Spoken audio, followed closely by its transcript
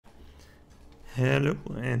Hello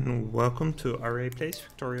and welcome to Aurei Plays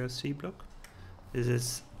Factorio Seablock. This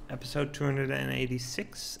is episode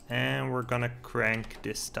 286 and we're gonna crank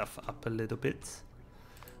this stuff up a little bit.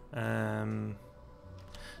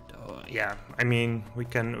 Yeah, I mean we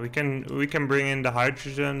can bring in the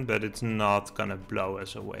hydrogen, but it's not gonna blow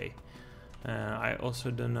us away. I also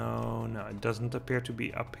don't know. No, it doesn't appear to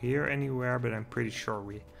be up here anywhere, but I'm pretty sure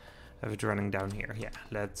we have it running down here. Yeah,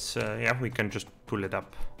 let's. Yeah, we can just pull it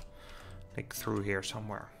up, like through here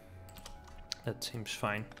somewhere. That seems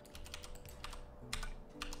fine.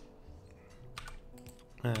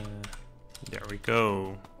 There we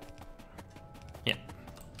go. Yeah.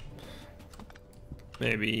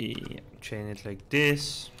 Maybe chain it like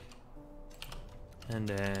this, and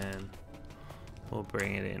then we'll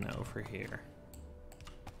bring it in over here.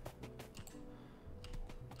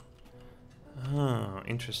 Oh,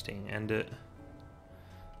 interesting. And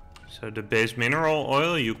so the base mineral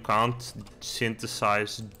oil you can't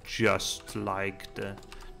synthesize just like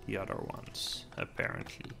the other ones,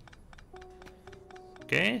 apparently.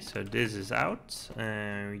 Okay, so this is out.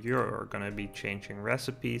 You're gonna be changing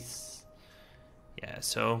recipes. Yeah,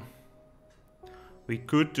 so we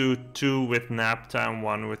could do 2 with naphtha and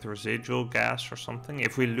 1 with residual gas or something.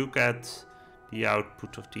 If we look at the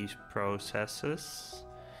output of these processes,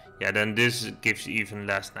 yeah, then this gives even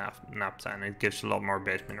less naphtha and it gives a lot more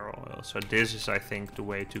base mineral oil. So this is, I think, the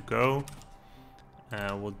way to go.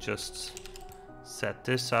 We'll just set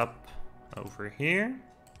this up over here.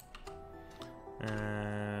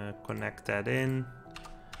 Connect that in.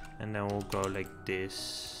 And then we'll go like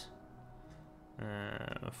this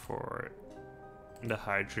for the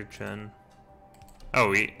hydrogen.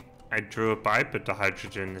 Oh, I drew a pipe, but the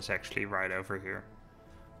hydrogen is actually right over here,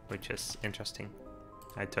 which is interesting.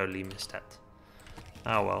 I totally missed that.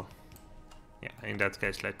 Oh well. Yeah, in that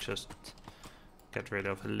case, let's just get rid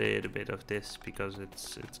of a little bit of this because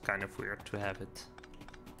it's kind of weird to have it.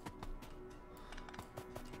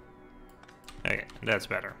 Okay, that's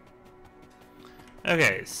better.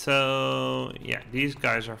 Okay, so yeah, these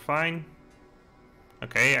guys are fine.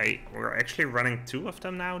 Okay, we're actually running 2 of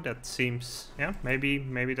them now. That seems, yeah,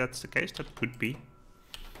 maybe that's the case. That could be.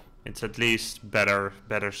 It's at least better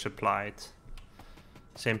supplied.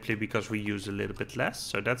 Simply because we use a little bit less,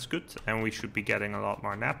 so that's good. And we should be getting a lot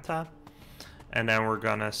more naphtha. And then we're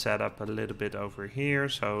gonna set up a little bit over here.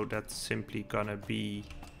 So that's simply gonna be,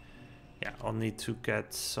 yeah, I'll need to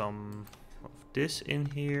get some of this in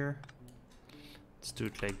here. Let's do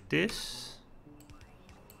it like this.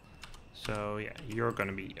 So yeah, you're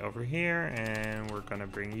gonna be over here and we're gonna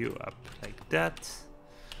bring you up like that.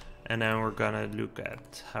 And then we're gonna look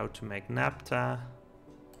at how to make naphtha.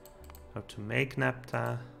 How to make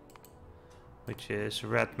naphtha, which is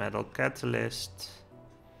red metal catalyst,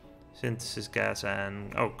 synthesis gas,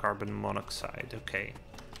 and oh, carbon monoxide. Okay,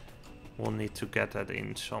 we'll need to get that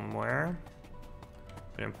in somewhere,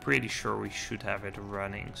 but I'm pretty sure we should have it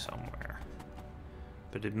running somewhere.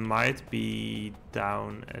 But it might be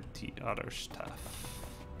down at the other stuff.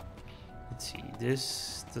 Let's see,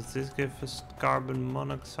 does this give us carbon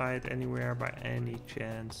monoxide anywhere by any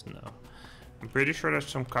chance? No. I'm pretty sure there's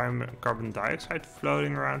some carbon dioxide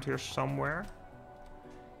floating around here somewhere.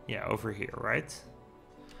 Yeah, over here, right?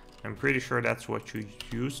 I'm pretty sure that's what you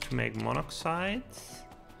use to make monoxide.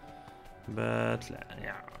 But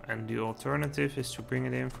yeah, and the alternative is to bring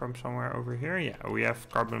it in from somewhere over here. Yeah, we have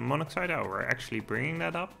carbon monoxide. Oh, we're actually bringing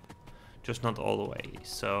that up, just not all the way.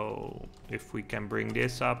 So if we can bring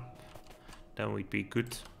this up, then we'd be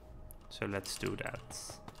good. So let's do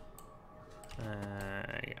that.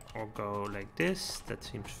 Yeah, we'll go like this. That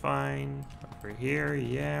seems fine. Over here,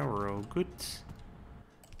 yeah, we're all good.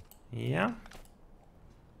 Yeah.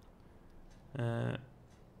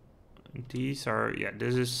 These are, yeah,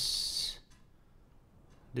 this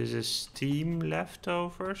is steam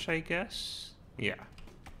leftovers, I guess. Yeah.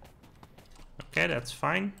 Okay, that's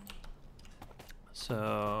fine.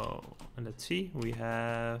 So let's see. We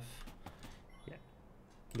have, yeah,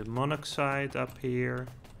 the monoxide up here.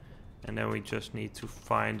 And then we just need to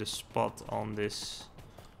find a spot on this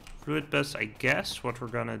fluid bus. I guess what we're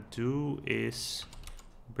gonna do is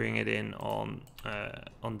bring it in on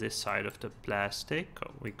this side of the plastic. Oh,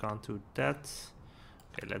 we can't do that.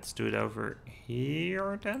 Okay, let's do it over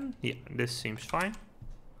here then. Yeah, this seems fine.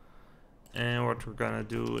 And what we're gonna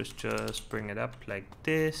do is just bring it up like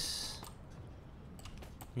this.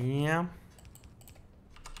 Yeah.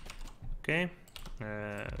 Okay.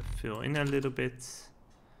 Fill in a little bit.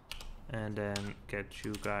 And then get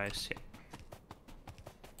you guys, yeah.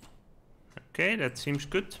 Okay, that seems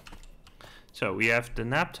good. So we have the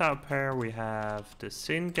naphtha up here, we have the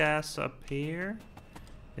syngas up here.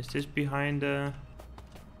 Is this behind the...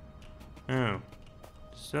 Oh.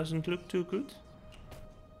 This doesn't look too good.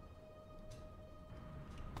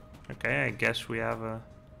 Okay, I guess we have a...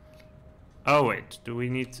 Oh wait, do we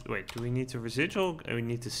need the residual? We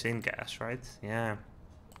need the syngas, right? Yeah.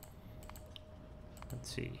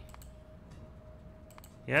 Let's see.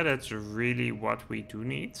 Yeah, that's really what we do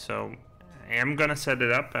need. So I am gonna set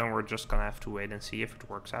it up and we're just gonna have to wait and see if it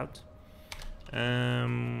works out.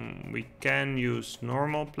 We can use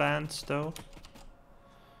normal plants though.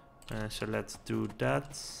 So let's do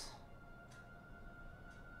that.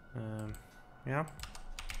 Yeah.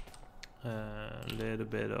 A little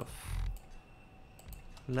bit of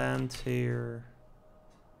land here.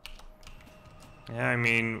 Yeah, I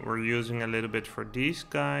mean, we're using a little bit for these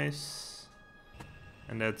guys.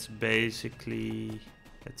 And that's basically...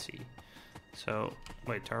 Let's see. So,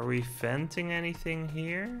 wait, are we venting anything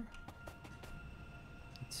here?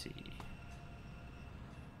 Let's see.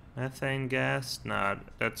 Methane gas? No,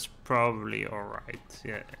 that's probably alright.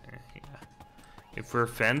 Yeah. If we're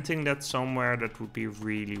venting that somewhere, that would be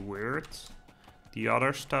really weird. The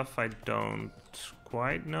other stuff I don't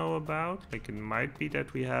quite know about. Like, it might be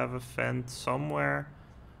that we have a vent somewhere.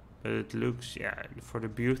 But it looks, yeah, for the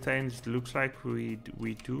butane, it looks like we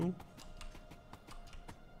do.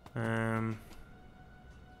 Yeah,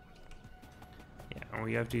 and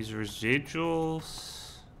we have these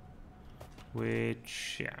residuals.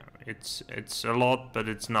 Which, yeah, it's a lot, but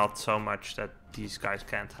it's not so much that these guys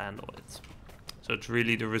can't handle it. So it's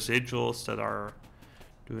really the residuals that are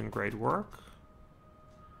doing great work.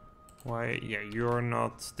 Why? Yeah, you're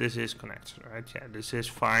not... This is connected, right? Yeah, this is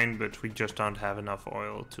fine, but we just don't have enough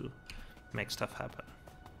oil to make stuff happen.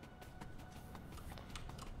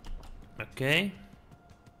 Okay.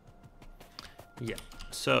 Yeah,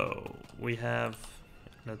 so we have...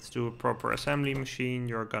 Let's do a proper assembly machine.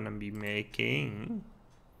 You're gonna be making...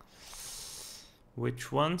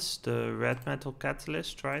 Which ones? The red metal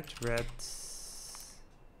catalyst, right? Red...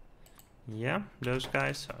 Yeah, those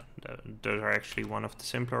guys. Those are actually one of the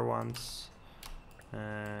simpler ones.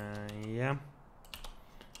 Yeah.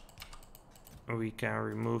 We can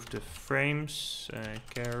remove the frames.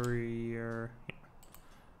 Carrier. Yeah.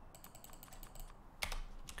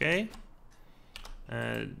 Okay.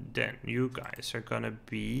 Then you guys are gonna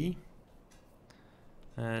be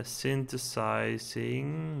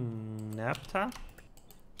synthesizing naphtha.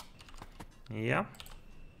 Yeah.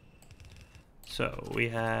 So we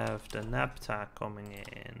have the naphtha coming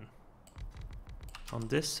in on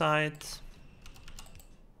this side.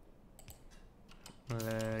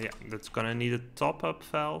 Yeah, that's gonna need a top-up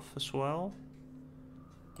valve as well.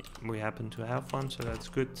 Yeah, we happen to have one, so that's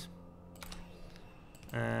good.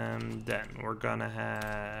 Then we're gonna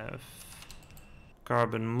have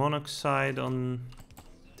carbon monoxide on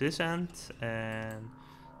this end and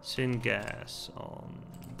syngas on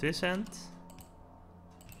this end.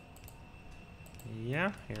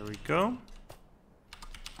 Yeah, here we go.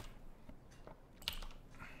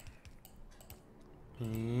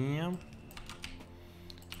 Yeah.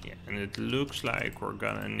 Yeah, and it looks like we're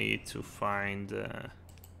gonna need to find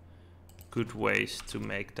good ways to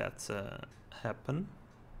make that happen.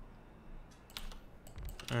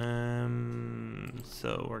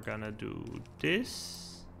 So we're gonna do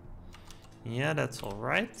this. Yeah, that's all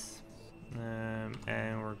right.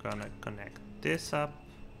 And we're gonna connect this up.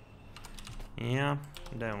 Yeah,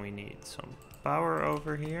 then we need some power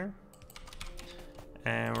over here.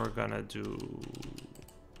 And we're gonna do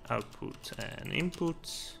output and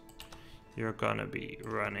input. You're gonna be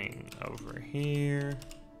running over here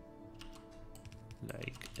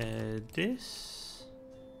like this.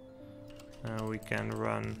 We can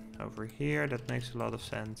run over here, that makes a lot of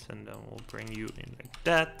sense, and then we'll bring you in like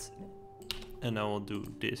that, and then we'll do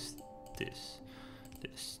this.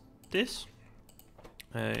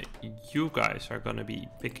 You guys are gonna be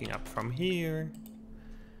picking up from here,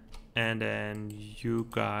 and then you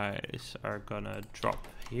guys are gonna drop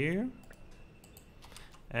here,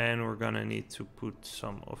 and we're gonna need to put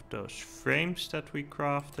some of those frames that we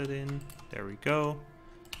crafted in. There we go,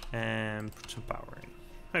 and put some power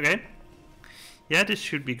in. Okay. Yeah, this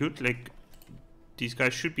should be good. Like, these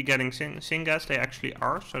guys should be getting syngas. They actually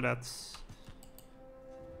are, so that's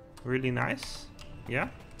really nice. Yeah.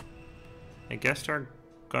 I guess they're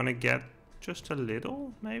gonna get just a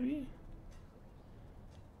little, maybe.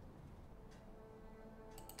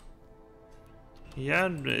 Yeah,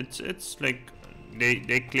 it's like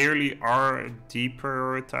they clearly are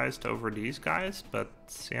deprioritized over these guys, but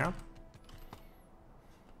yeah.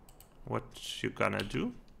 What you gonna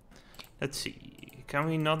do? Let's see. Can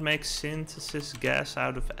we not make synthesis gas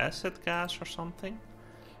out of acid gas or something?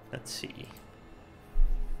 Let's see.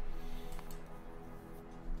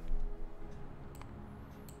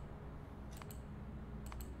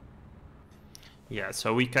 Yeah,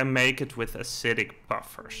 so we can make it with acidic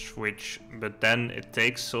buffers, but then it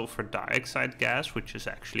takes sulfur dioxide gas, which is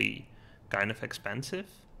actually kind of expensive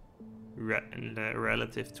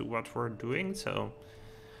relative to what we're doing. So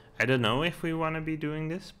I don't know if we want to be doing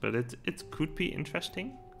this, but it could be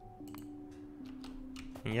interesting.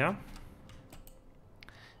 Yeah.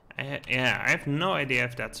 I have no idea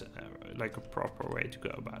if that's like a proper way to go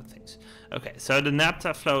about things. Okay, so the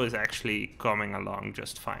naphtha flow is actually coming along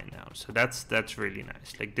just fine now. So that's really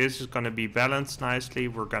nice. Like this is gonna be balanced nicely.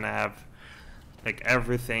 We're gonna have like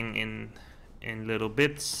everything in little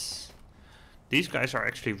bits. These guys are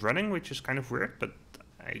actually running, which is kind of weird, but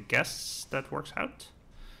I guess that works out.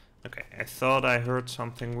 Okay, I thought I heard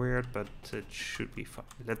something weird, but it should be fine.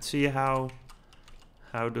 Let's see how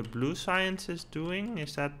the blue science is doing.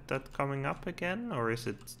 Is that coming up again, or is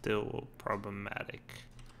it still problematic?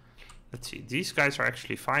 Let's see. These guys are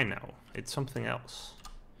actually fine now. It's something else.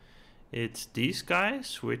 It's these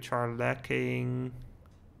guys which are lacking.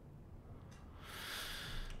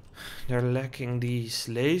 They're lacking these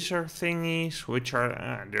laser thingies, which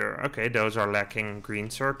are okay. Those are lacking green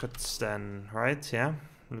circuits, then, right? Yeah,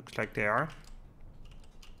 looks like they are.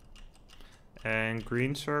 And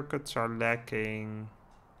green circuits are lacking.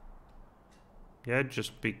 Yeah,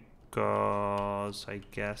 just because I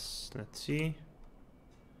guess. Let's see.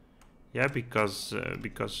 Yeah, because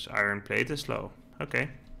iron plate is low. Okay.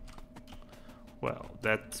 Well,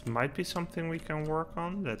 that might be something we can work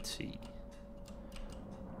on. Let's see.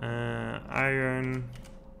 Iron.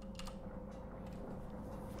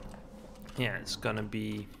 Yeah, it's gonna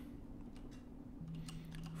be.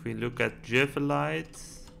 If we look at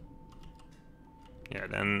Jivelite. Yeah,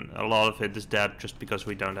 then a lot of it is dead just because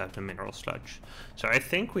we don't have the mineral sludge. So I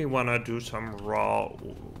think we want to do some raw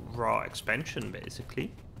expansion,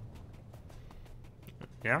 basically.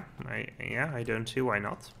 Yeah, I don't see why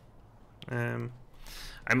not.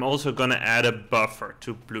 I'm also gonna add a buffer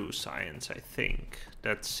to blue science. I think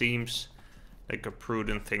that seems like a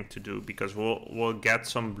prudent thing to do because we'll get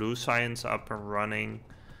some blue science up and running.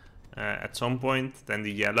 At some point, then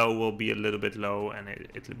the yellow will be a little bit low, and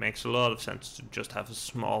it makes a lot of sense to just have a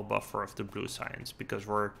small buffer of the blue science because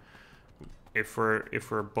if we're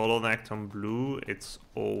bottlenecked on blue, it's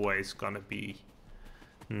always gonna be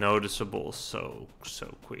noticeable so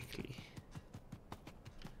quickly.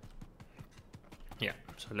 Yeah,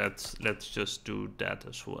 so let's just do that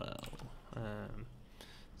as well.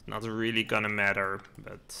 It's not really gonna matter,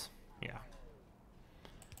 but yeah.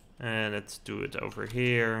 And let's do it over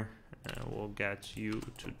here. We'll get you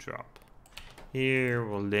to drop here.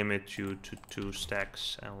 We'll limit you to 2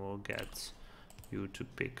 stacks, and we'll get you to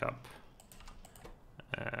pick up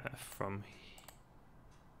from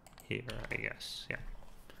here, I guess. Yeah.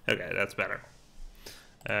 Okay, that's better.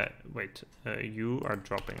 Wait, you are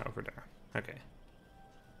dropping over there. Okay.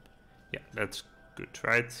 Yeah, that's good,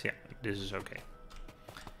 right? Yeah, this is okay.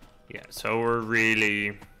 Yeah, so we're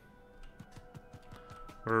really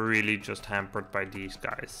just hampered by these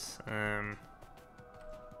guys.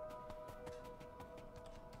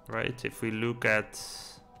 Right, if we look at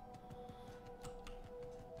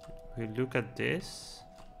this,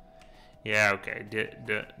 yeah, okay,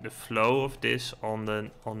 the flow of this on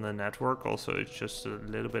the network also is just a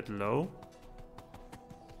little bit low.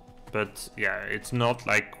 But yeah, it's not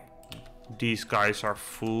like these guys are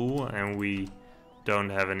full and we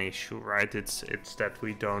don't have an issue, right? It's that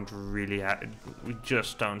we don't really have, we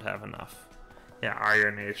just don't have enough. Yeah,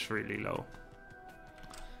 iron is really low.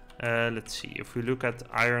 Let's see, if we look at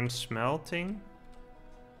iron smelting,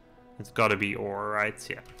 it's gotta be ore, right?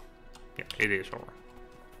 Yeah, it is ore.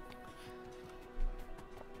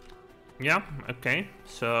 Yeah, okay,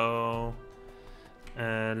 so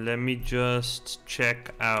let me just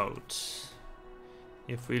check out.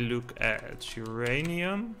 If we look at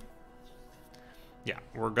uranium, yeah,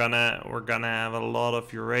 we're gonna have a lot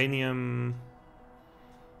of uranium.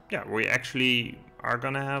 Yeah, we actually are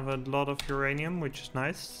gonna have a lot of uranium, which is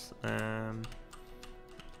nice.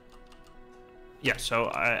 Yeah,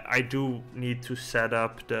 so I do need to set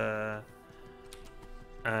up the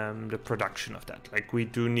production of that. Like, we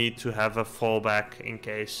do need to have a fallback in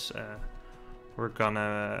case we're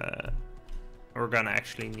gonna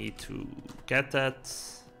actually need to get that.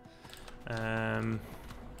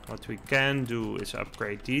 What we can do is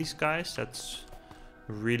upgrade these guys. That's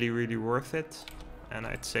really worth it. And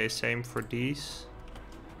I'd say same for these.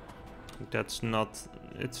 It's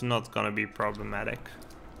not gonna be problematic.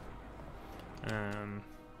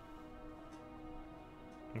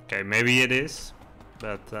 Okay, maybe it is,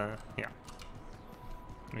 but yeah,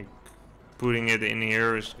 like, putting it in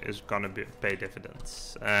here is gonna pay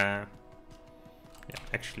dividends. Yeah,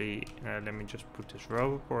 actually, let me just put this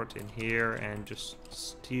roboport in here and just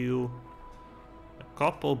steal a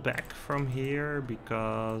couple back from here,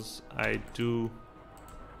 because I do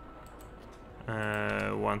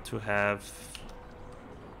want to have...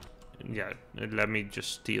 Yeah, let me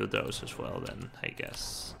just steal those as well then, I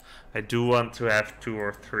guess. I do want to have 2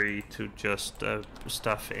 or 3 to just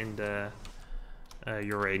stuff in the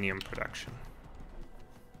uranium production,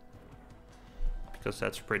 because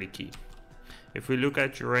that's pretty key. If we look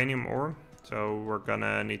at uranium ore, so we're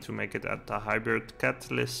gonna need to make it at the hybrid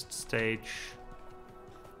catalyst stage.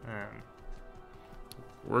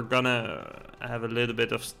 We're gonna have a little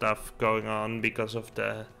bit of stuff going on because of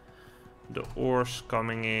the ores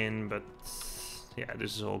coming in, but yeah,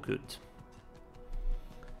 this is all good.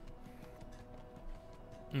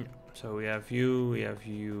 Yeah, so we have you, we have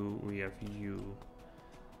you, we have you.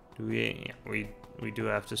 Do we? Yeah, we do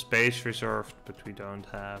have the space reserved, but we don't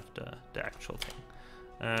have the actual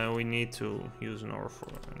thing. We need to use an ore for.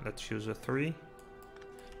 Let's use a 3.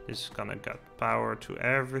 This is gonna get power to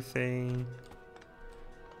everything.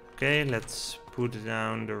 Okay, let's put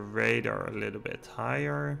down the radar a little bit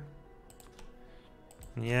higher.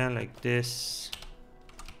 Yeah, like this.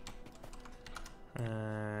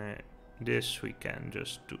 This we can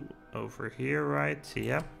just do over here, right?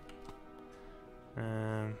 Yeah.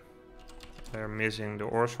 They're missing the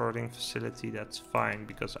ore sorting facility. That's fine,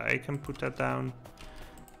 because I can put that down.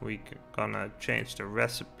 We're gonna change the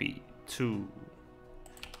recipe to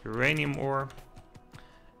uranium ore.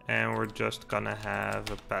 And we're just gonna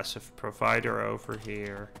have a passive provider over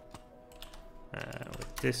here.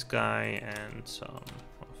 With this guy and some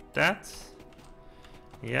of that.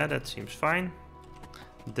 Yeah, that seems fine.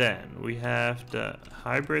 Then we have the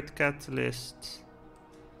hybrid catalyst,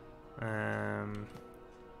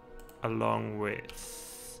 along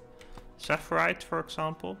with saffrite, for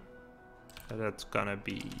example. So that's gonna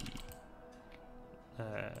be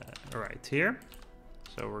right here.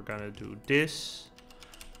 So we're gonna do this.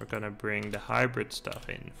 We're gonna bring the hybrid stuff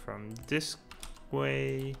in from this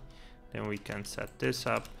way. Then we can set this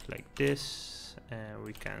up like this, and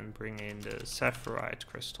we can bring in the saffrite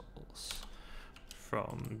crystals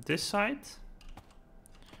from this side.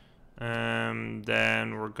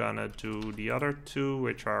 Then we're gonna do the other 2,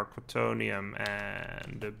 which are plutonium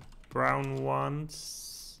and the brown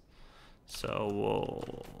ones. So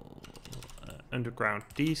we'll underground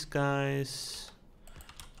these guys,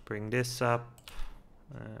 bring this up,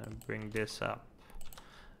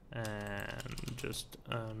 and just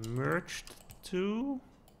merge the 2.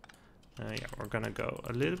 Yeah, we're gonna go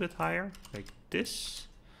a little bit higher, like this.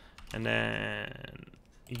 And then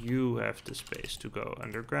you have the space to go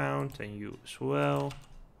underground, and you as well.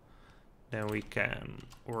 Then we can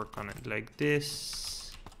work on it like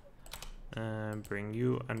this. Bring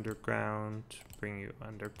you underground, bring you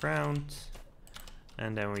underground.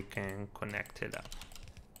 And then we can connect it up.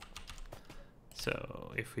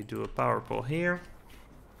 So if we do a power pole here,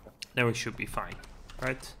 then we should be fine,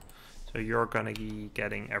 right? So you're gonna be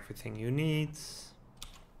getting everything you need.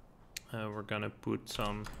 We're gonna put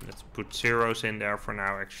some, let's put zeros in there for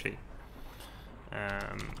now actually.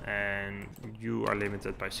 And you are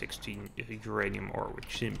limited by 16 uranium ore,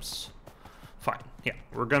 which seems fine. Yeah,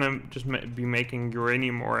 we're gonna just be making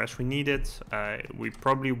uranium ore as we need it. We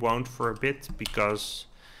probably won't for a bit, because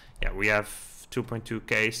yeah, we have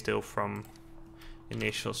 2.2k still from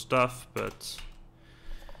initial stuff, but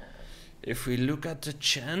if we look at the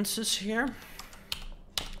chances here,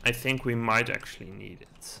 I think we might actually need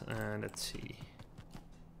it. Let's see.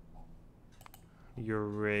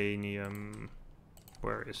 Uranium.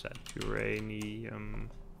 Where is that? Uranium.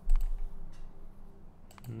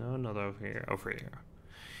 No, not over here. Over here.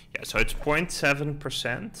 Yeah, so it's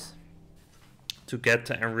 0.7% to get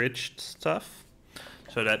the enriched stuff.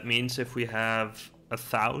 So that means if we have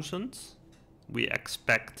 1,000, we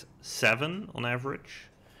expect 7 on average.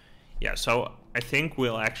 Yeah, so I think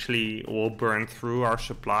we'll burn through our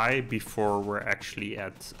supply before we're actually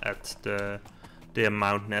at the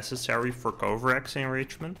amount necessary for Covarex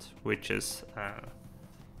enrichment, which is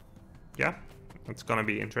yeah, it's gonna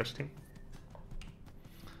be interesting.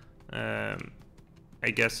 I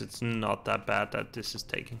guess it's not that bad that this is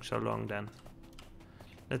taking so long then.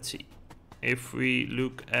 Let's see. If we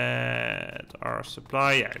look at our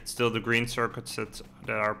supply, yeah, it's still the green circuits that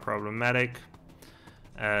are problematic.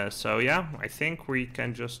 So yeah, I think we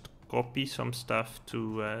can just copy some stuff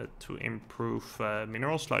to improve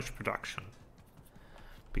mineral sludge production,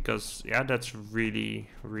 because yeah, that's really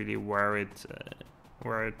where it's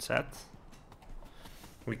at.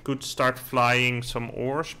 We could start flying some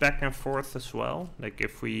ores back and forth as well. Like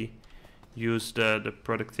if we use the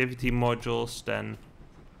productivity modules, then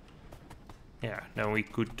yeah, then we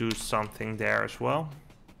could do something there as well.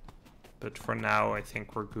 But for now, I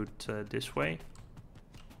think we're good this way.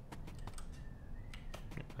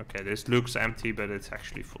 Okay, this looks empty, but it's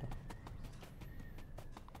actually full.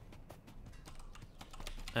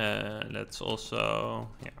 Let's also,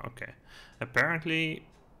 yeah, okay. Apparently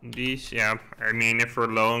these, yeah, I mean, if we're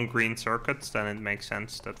low on green circuits, then it makes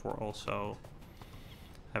sense that we're also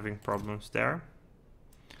having problems there.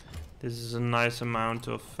 This is a nice amount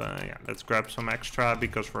of, yeah, let's grab some extra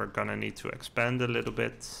because we're gonna need to expand a little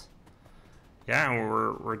bit. Yeah, and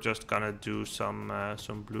we're just gonna do some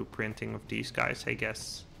blueprinting of these guys, I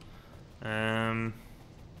guess. Yeah,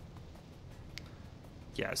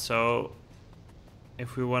 so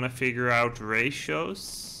if we want to figure out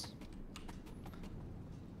ratios,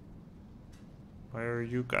 where are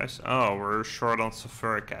you guys? Oh, we're short on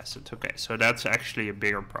sulfuric acid. Okay, so that's actually a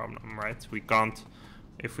bigger problem, right? We can't,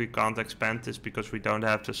 if we can't expand this because we don't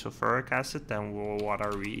have the sulfuric acid, then what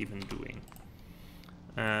are we even doing?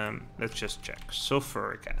 Let's just check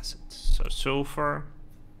sulfuric acid. So sulfur,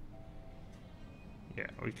 yeah,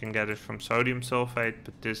 we can get it from sodium sulfate,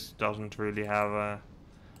 but this doesn't really have a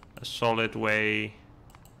solid way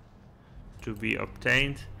to be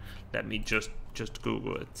obtained. Let me just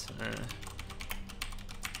Google it.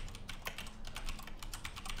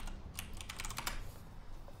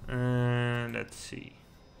 Let's see.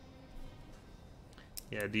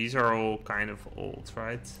 Yeah, these are all kind of old,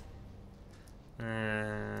 right?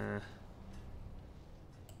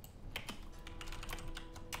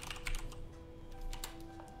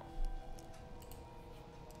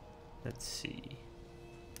 Let's see.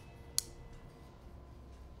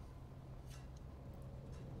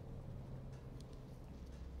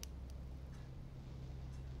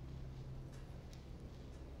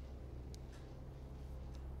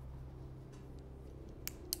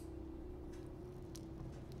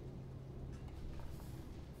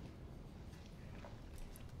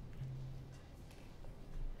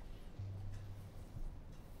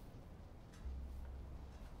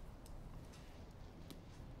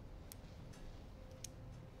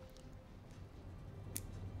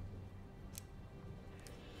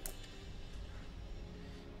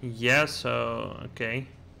 Yeah, so, okay.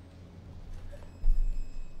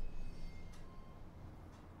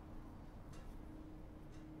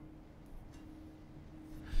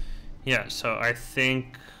 Yeah, so I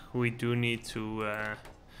think we do need to,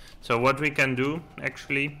 so what we can do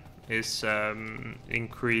actually is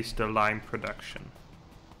increase the lime production.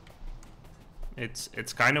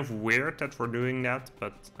 It's kind of weird that we're doing that,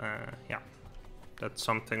 but yeah, that's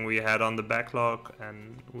something we had on the backlog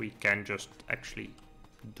and we can just actually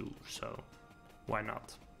do, so why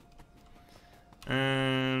not?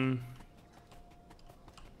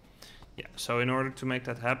 Yeah, so in order to make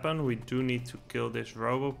that happen, we do need to kill this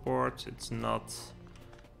roboport. It's not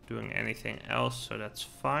doing anything else, so that's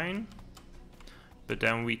fine. But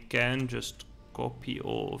then we can just copy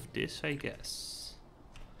all of this, I guess.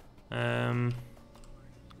 Yeah,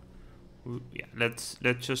 let's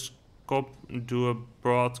just do a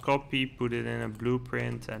broad copy, put it in a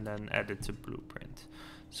blueprint, and then edit the blueprint.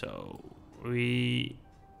 So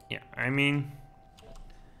yeah, I mean,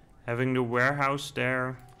 having the warehouse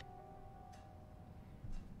there.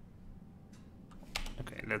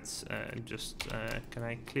 Okay, let's can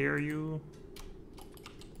I clear you?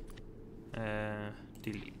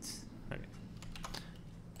 Delete. Okay.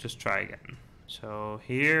 Just try again. So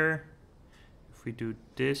here, if we do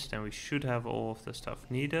this, then we should have all of the stuff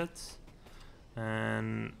needed.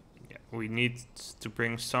 And yeah, we need to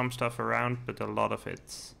bring some stuff around, but a lot of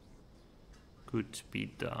it could be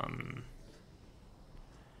done.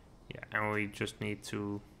 Yeah, and we just need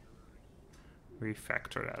to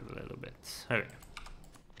refactor that a little bit. Okay.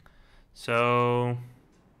 So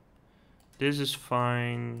this is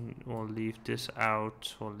fine. We'll leave this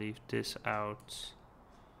out. We'll leave this out.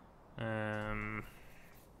 We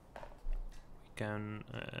can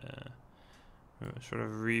sort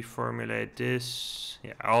of reformulate this.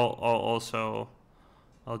 Yeah,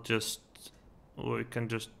 we can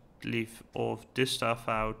just leave all of this stuff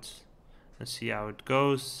out and see how it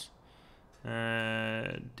goes.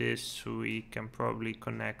 This we can probably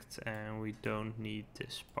connect, and we don't need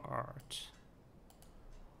this part.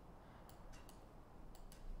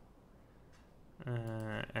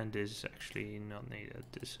 And this is actually not needed.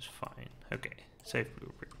 This is fine. Okay, save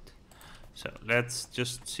blueprint. So let's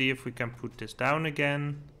just see if we can put this down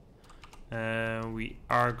again. We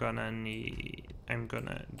are gonna need, I'm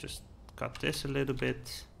gonna just cut this a little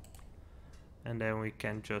bit, and then we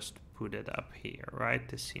can just put it up here, right?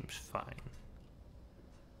 This seems fine.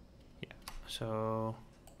 Yeah, so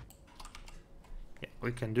yeah,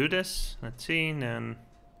 we can do this. Let's see, and then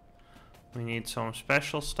we need some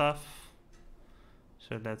special stuff.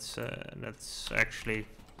 So let's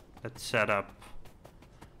set up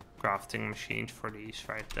crafting machines for these,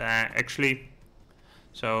 right? Actually,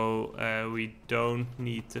 so we don't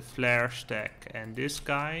need the flare stack and this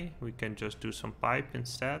guy. We can just do some pipe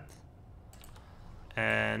instead.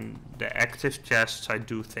 And the active chests, I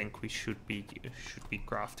do think we should be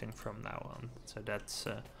crafting from now on. So that's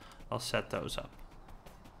I'll set those up.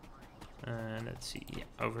 And let's see, yeah,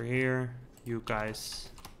 over here, you guys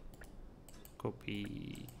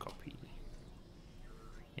copy.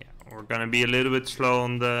 Yeah, we're gonna be a little bit slow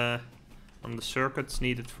on the circuits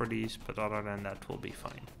needed for these, but other than that, we'll be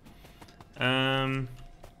fine.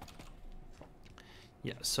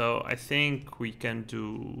 Yeah, so I think we can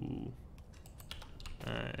do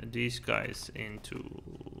these guys into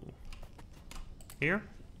here.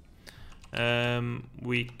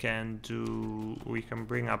 We can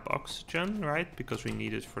bring up oxygen, right? Because we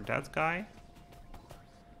need it for that guy.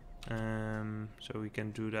 So we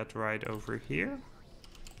can do that right over here.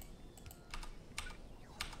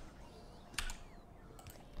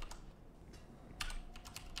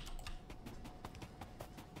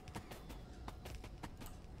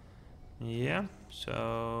 Yeah,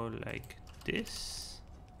 so like this.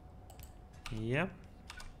 Yep.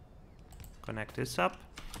 Connect this up.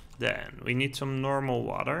 Then we need some normal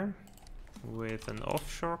water with an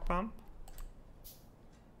offshore pump.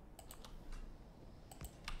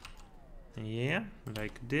 Yeah,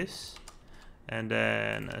 like this. And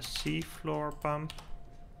then a seafloor pump.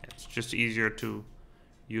 It's just easier to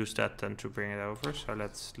use that than to bring it over. So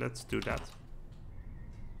let's do that.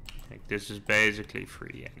 Like this is basically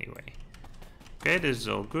free anyway. Okay, this is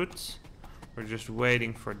all good. We're just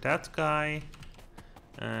waiting for that guy.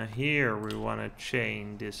 Here we want to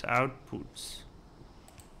chain this output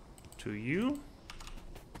to you.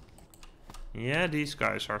 Yeah, these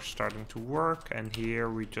guys are starting to work, and here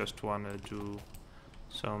we just want to do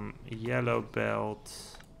some yellow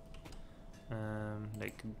belt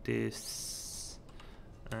like this.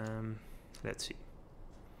 Let's see.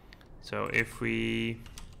 So if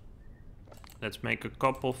let's make a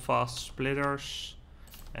couple fast splitters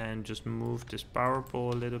and just move this power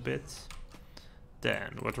pole a little bit.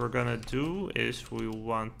 Then what we're gonna do is we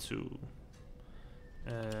want to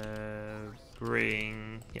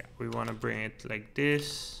we want to bring it like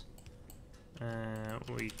this.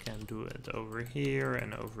 We can do it over here,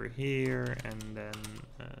 and then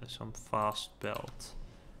some fast belt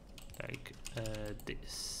like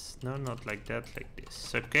this. No, not like that, like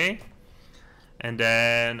this. Okay. And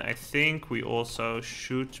then I think we also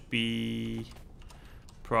should be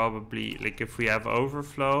probably, like, if we have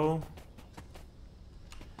overflow.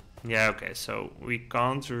 Yeah, okay, so we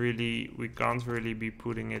can't really be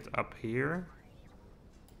putting it up here.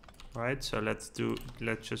 Right, so let's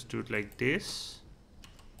just do it like this.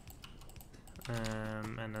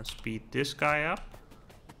 And then speed this guy up.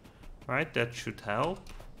 Right, that should help.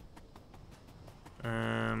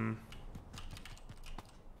 And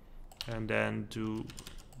then do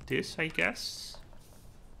this, I guess.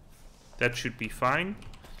 That should be fine.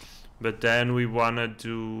 But then we want to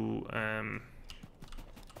do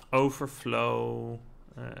overflow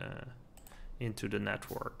into the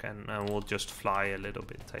network, and we'll just fly a little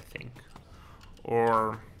bit, I think.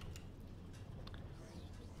 Or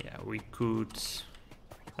yeah, we could.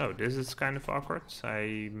 Oh, this is kind of awkward.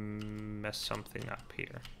 I messed something up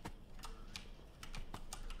here.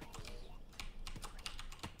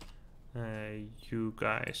 You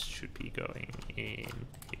guys should be going in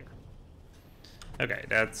here. Okay,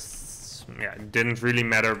 that's, yeah, it didn't really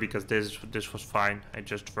matter because this was fine. I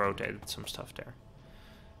just rotated some stuff there.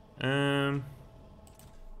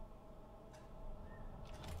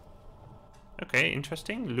 Okay,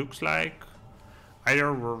 interesting. Looks like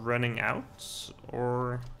either we're running out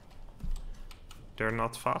or they're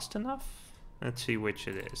not fast enough. Let's see which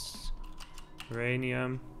it is.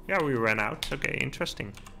 Uranium. Yeah, we ran out. Okay,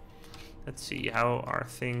 interesting. Let's see, how are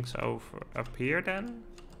things over up here then?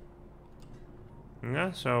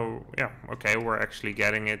 Yeah, so yeah, okay, we're actually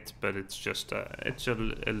getting it, but it's just it's a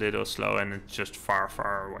little slow, and it's just far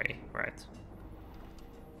away, right?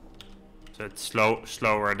 So it's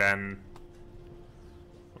slower than,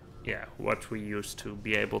 yeah, what we used to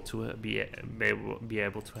be able to be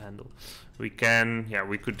able to handle. We can, yeah,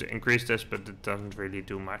 we could increase this, but it doesn't really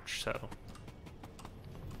do much. So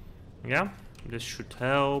yeah, this should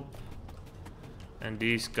help. And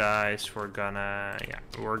these guys, we're gonna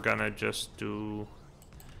just do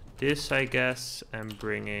this, I guess, and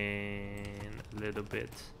bring in a little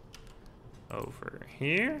bit over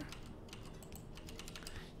here.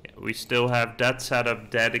 yeah, we still have that setup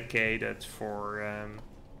dedicated for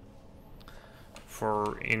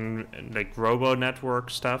in like robo network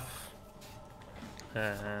stuff.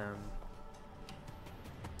 Yeah,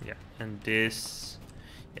 and this,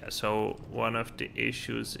 yeah, so one of the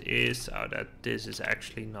issues is that this is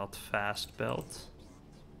actually not fast built.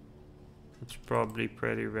 It's probably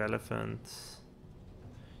pretty relevant.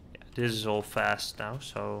 Yeah, this is all fast now,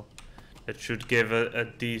 so that should give a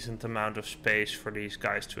decent amount of space for these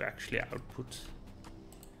guys to actually output.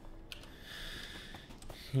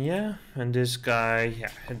 Yeah, and this guy, yeah,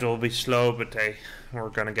 it will be slow, but we're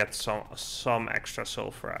gonna get some extra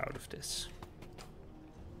sulfur out of this.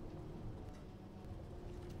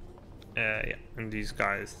 Yeah, and these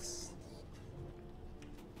guys,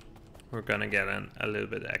 we're gonna get a little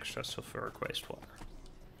bit extra sulfuric wastewater.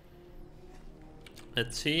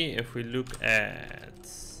 Let's see if we look at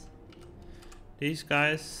these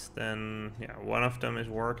guys, then yeah, one of them is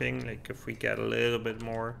working. Like if we get a little bit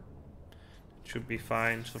more, it should be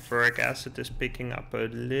fine. Sulfuric acid is picking up a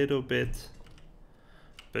little bit,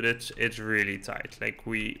 but it's really tight. Like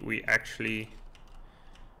we actually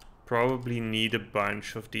probably need a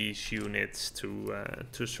bunch of these units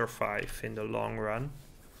to survive in the long run.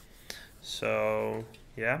 So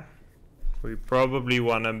yeah, we probably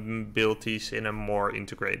want to build these in a more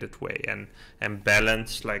integrated way and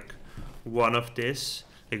balance like one of this,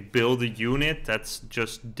 like build a unit that's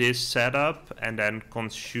just this setup and then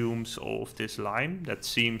consumes all of this lime. That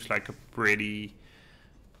seems like a pretty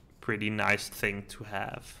nice thing to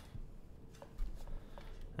have.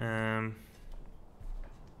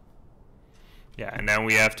 Yeah, and then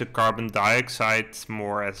we have the carbon dioxide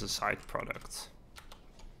more as a side product.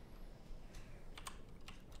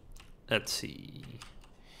 Let's see.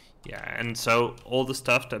 Yeah, and so all the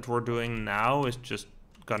stuff that we're doing now is just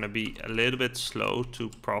gonna be a little bit slow to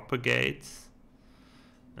propagate.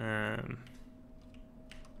 Okay,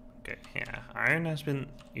 yeah, iron has been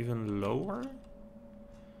even lower.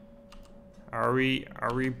 Are we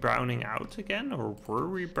browning out again, or were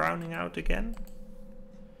we browning out again?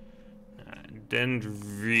 Didn't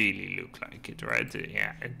really look like it, right?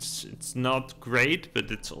 Yeah, it's not great, but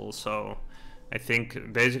it's also, I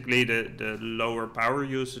think basically the lower power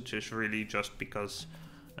usage is really just because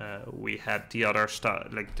we had the other stuff,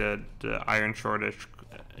 like the iron shortage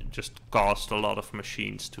just caused a lot of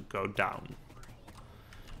machines to go down.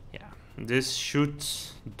 Yeah, this should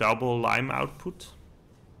double lime output.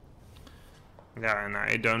 Yeah, and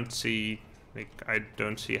I don't see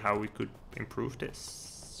how we could improve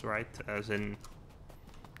this, right? As in,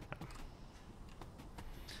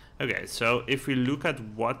 okay, so if we look at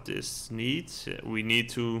what this needs, we need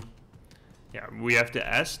to, yeah, we have the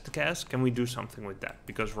acid gas. Can we do something with that?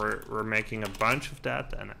 Because we're making a bunch of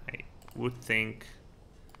that, and I would think,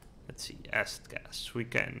 let's see, acid gas. We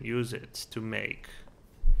can use it to make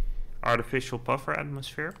artificial buffer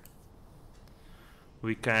atmosphere.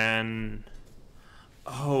 We can,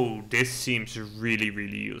 oh, this seems really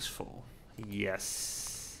useful.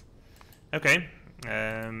 Yes. Okay.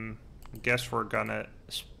 Guess we're gonna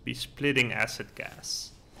be splitting acid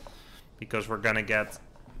gas because we're gonna get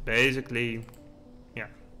basically, yeah,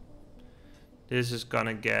 this is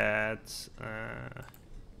gonna get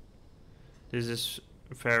this is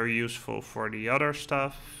very useful for the other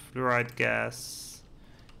stuff. Fluoride gas,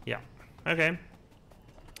 yeah, okay,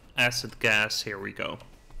 acid gas, here we go,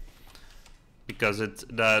 because it's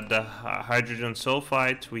the hydrogen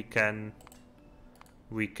sulfide we can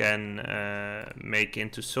make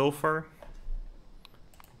into sulfur.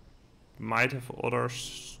 Might have other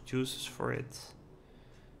uses for it.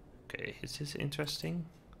 Okay, is this interesting?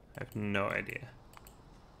 I have no idea.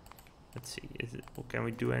 Let's see, can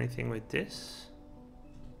we do anything with this?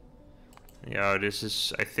 Yeah, this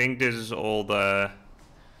is, I think this is all the,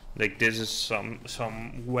 like this is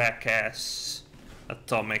some whack ass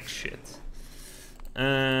atomic shit.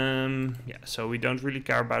 Yeah, so we don't really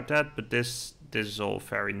care about that, but this is all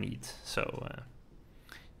very neat. So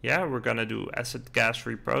yeah, we're gonna do acid gas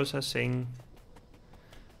reprocessing.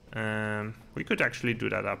 We could actually do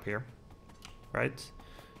that up here, right?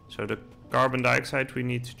 So the carbon dioxide we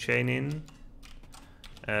need to chain in.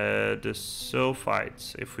 The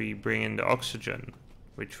sulfides, if we bring in the oxygen,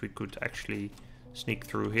 which we could actually sneak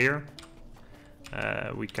through here,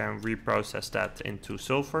 we can reprocess that into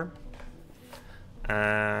sulfur.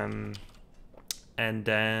 And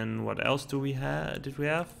then what else do we have? Did we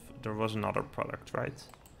have? There was another product, right?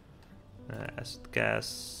 Acid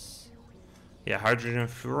gas. Yeah, hydrogen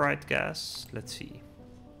fluoride gas. Let's see.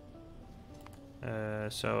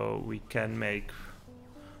 So we can make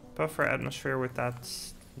buffer atmosphere with that.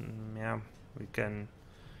 Yeah, we can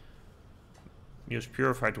use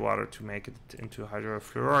purified water to make it into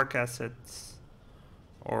hydrofluoric acid,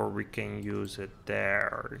 or we can use it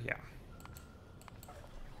there. Yeah,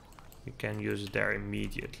 we can use it there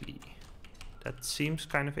immediately. That seems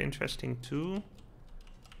kind of interesting too.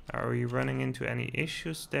 Are we running into any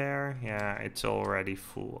issues there? Yeah, it's already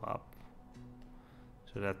full up.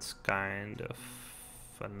 So that's kind of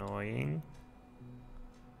annoying.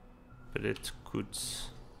 But it's good.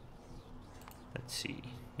 Let's see.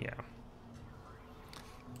 Yeah.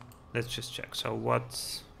 Let's just check. So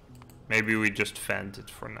what... Maybe we just vent it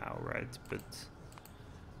for now, right? But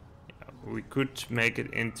yeah, we could make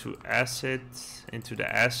it into acid, into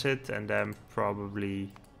the acid, and then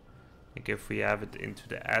probably, like if we have it into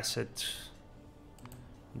the acid,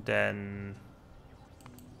 then...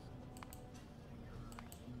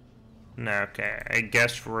 No, okay. I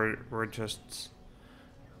guess we're just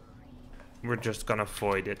gonna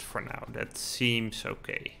void it for now. That seems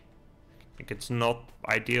okay. Like it's not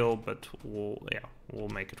ideal, but we'll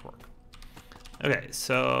make it work. Okay,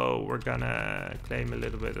 so we're gonna claim a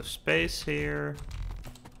little bit of space here.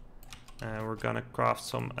 We're gonna craft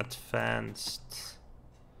some advanced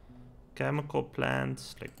chemical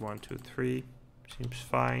plants, like 1, 2, 3. Seems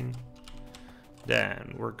fine.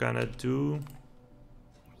 Then we're gonna do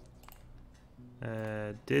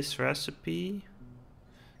this recipe.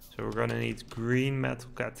 So we're gonna need green metal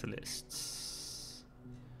catalysts.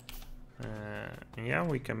 Yeah,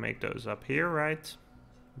 we can make those up here, right?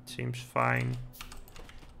 It seems fine.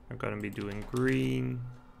 We're gonna be doing green.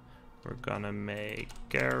 We're gonna make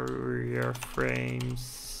carrier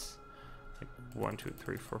frames. Like 1, 2,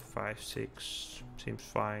 3, 4, 5, 6. Seems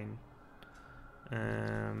fine.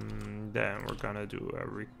 Then we're gonna do a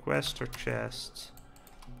requester chest.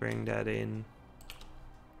 Bring that in.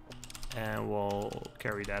 And we'll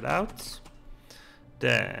carry that out.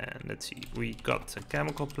 Then let's see, we got the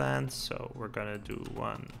chemical plants, so we're gonna do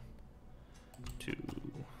 1, 2,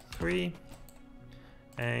 3,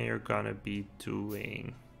 and you're gonna be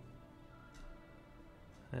doing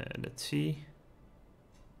let's see,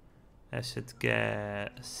 acid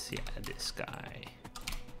gas, yeah, this guy.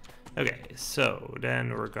 Okay, so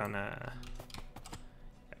then we're gonna,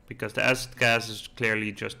 because the acid gas is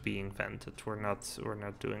clearly just being vented. We're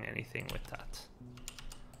not doing anything with that.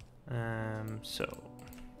 So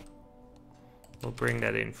we'll bring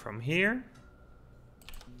that in from here,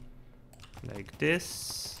 like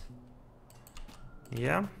this.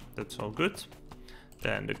 Yeah, that's all good.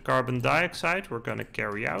 Then the carbon dioxide we're gonna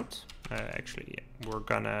carry out. Actually, yeah, we're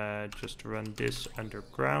gonna just run this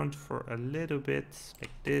underground for a little bit,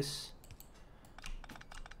 like this.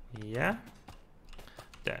 Yeah.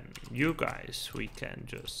 Then you guys, we can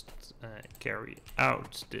just carry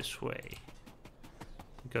out this way,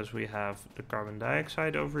 because we have the carbon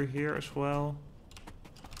dioxide over here as well.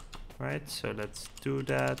 Right, so let's do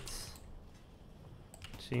that.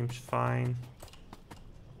 Seems fine.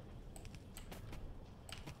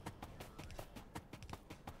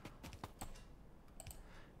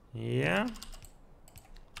 Yeah,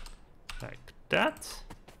 like that.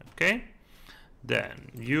 Okay. Then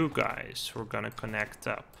you guys, we're gonna connect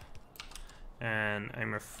up, and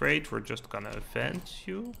I'm afraid we're just gonna vent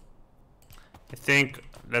you. I think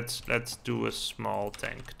let's do a small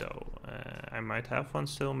tank though. I might have one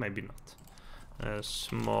still, maybe not. A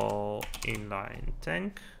small inline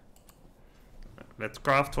tank. Let's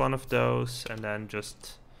craft one of those, and then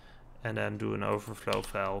do an overflow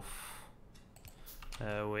valve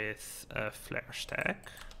with a flare stack.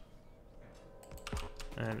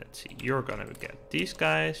 And let's see, you're gonna get these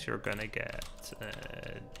guys, you're gonna get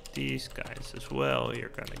these guys as well, you're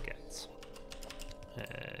gonna get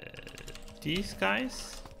these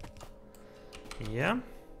guys. Yeah.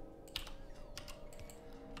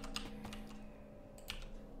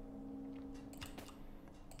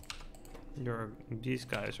 These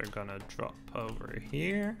guys are gonna drop over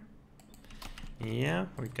here. Yeah,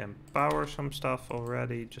 we can power some stuff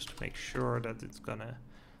already just to make sure that it's gonna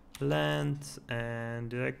land. And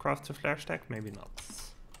did I craft a flare stack? Maybe not.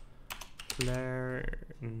 Flare,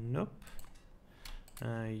 nope.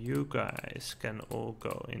 You guys can all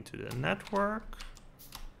go into the network,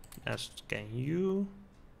 as can you.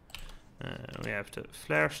 We have the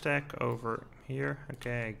flare stack over here.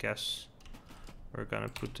 Okay, I guess we're gonna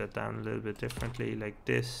put that down a little bit differently, like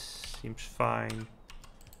this. Seems fine.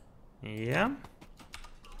 Yeah.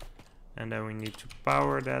 And then we need to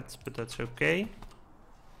power that, but that's okay.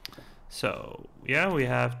 So yeah, we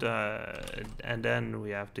have and then we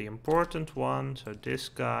have the important one. So this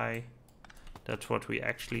guy, that's what we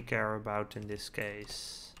actually care about in this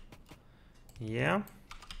case. Yeah.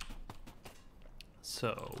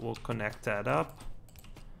 So we'll connect that up.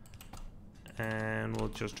 and we'll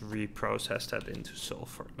just reprocess that into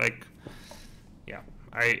sulfur. Like, yeah,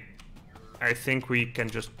 I think we can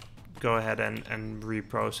just go ahead and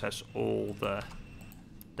reprocess all the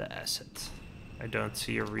assets. I don't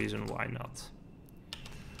see a reason why not.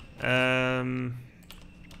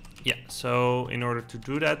 Yeah, so in order to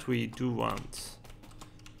do that, we do want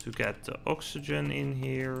to get the oxygen in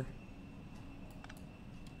here.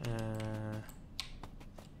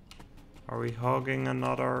 Are we hogging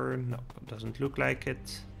another? No, it doesn't look like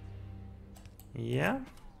it. Yeah.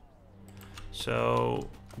 So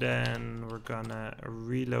then we're gonna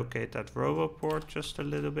relocate that roboport just a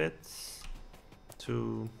little bit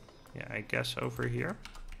to, yeah, I guess over here.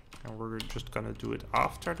 And we're just gonna do it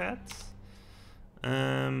after that.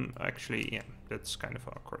 Actually, yeah, that's kind of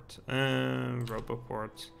awkward.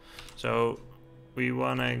 Roboport. So we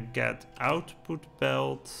wanna get output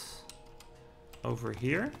belt over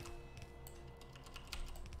here.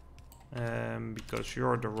 Because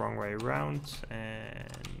you're the wrong way around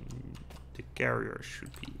and the carrier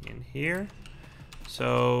should be in here.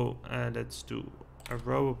 So let's do a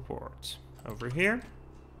roboport over here.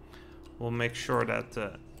 We'll make sure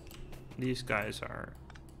that these guys are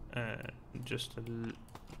just a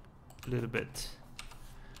little bit,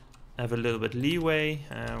 have a little bit leeway.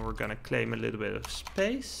 We're gonna claim a little bit of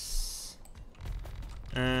space.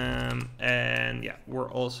 And yeah,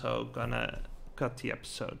 we're also gonna cut the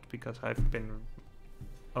episode because I've been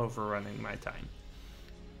overrunning my time.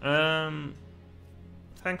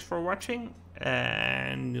 Thanks for watching,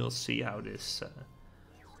 and you'll see how this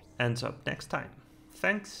ends up next time.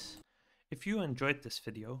 Thanks. If you enjoyed this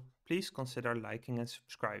video, please consider liking and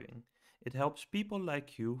subscribing. It helps people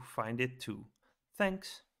like you find it too.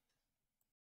 Thanks.